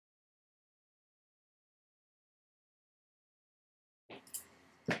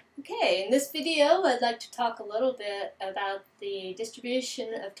Okay, in this video I'd like to talk a little bit about the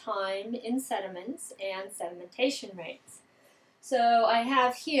distribution of time in sediments and sedimentation rates. So I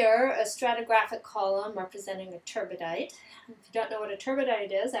have here a stratigraphic column representing a turbidite. If you don't know what a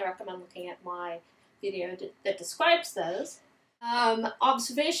turbidite is, I recommend looking at my video that describes those.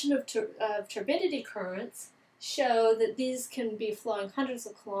 Observation of turbidity currents show that these can be flowing hundreds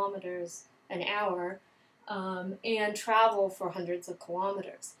of kilometers an hour and travel for hundreds of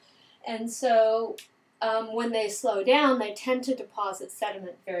kilometers. And so when they slow down, they tend to deposit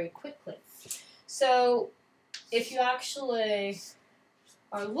sediment very quickly. So if you actually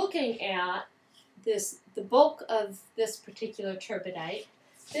are looking at the bulk of this particular turbidite,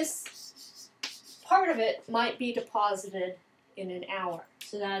 this part of it might be deposited in an hour.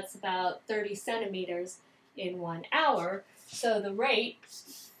 So that's about 30 centimeters in 1 hour. So the rate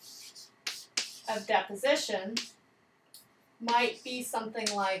of deposition might be something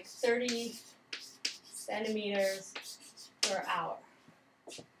like 30 centimeters per hour.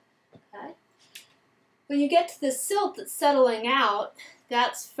 Okay? When you get to the silt that's settling out,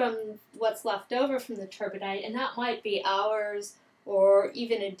 that's from what's left over from the turbidite, and that might be hours or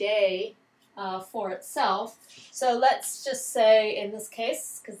even a day for itself. So let's just say, in this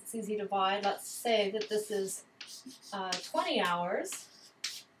case, because it's easy to divide, let's say that this is 20 hours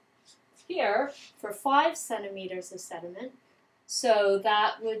here for 5 centimeters of sediment. So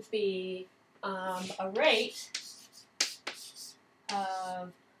that would be a rate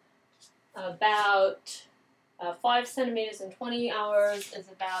of about 5 centimeters in 20 hours is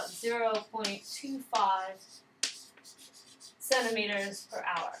about 0.25 centimeters per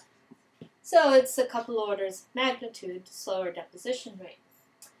hour. So it's a couple orders of magnitude slower deposition rate.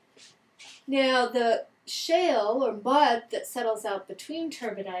 Now the shale or mud that settles out between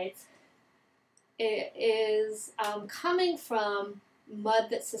turbidites is coming from mud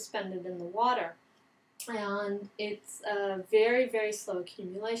that's suspended in the water, and it's a very, very slow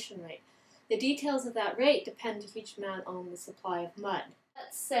accumulation rate. The details of that rate depend a huge amount on the supply of mud.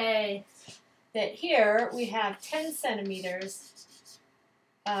 Let's say that here we have 10 centimeters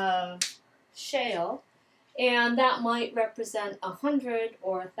of shale, and that might represent 100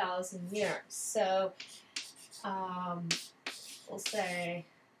 or 1,000 years. So we'll say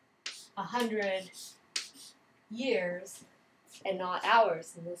 100 years and not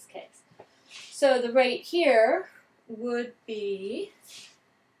hours in this case. So the rate here would be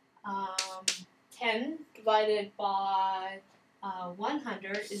 10 divided by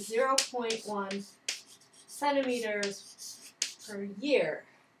 100 is 0.1 centimeters per year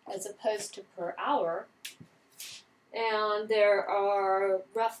as opposed to per hour. And there are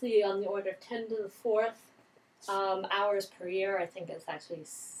roughly on the order of 10 to the 4th hours per year. I think it's actually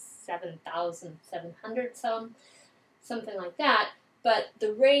 7,700 something like that. But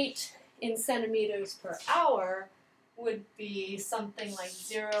the rate in centimeters per hour would be something like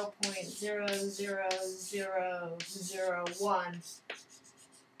 0.00001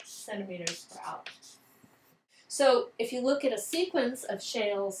 centimeters per hour. So if you look at a sequence of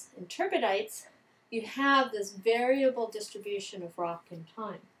shales and turbidites, you have this variable distribution of rock and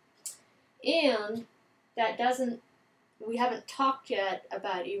time. And that we haven't talked yet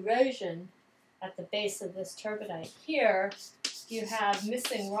about erosion at the base of this turbidite. Here you have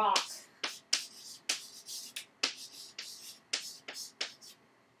missing rock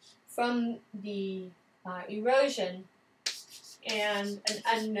from the erosion and an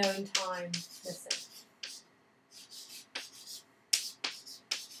unknown time missing.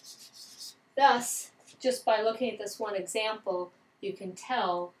 Thus, just by looking at this one example, you can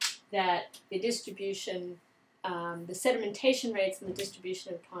tell that the distribution, the sedimentation rates and the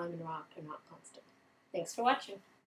distribution of time in rock are not constant. Thanks for watching.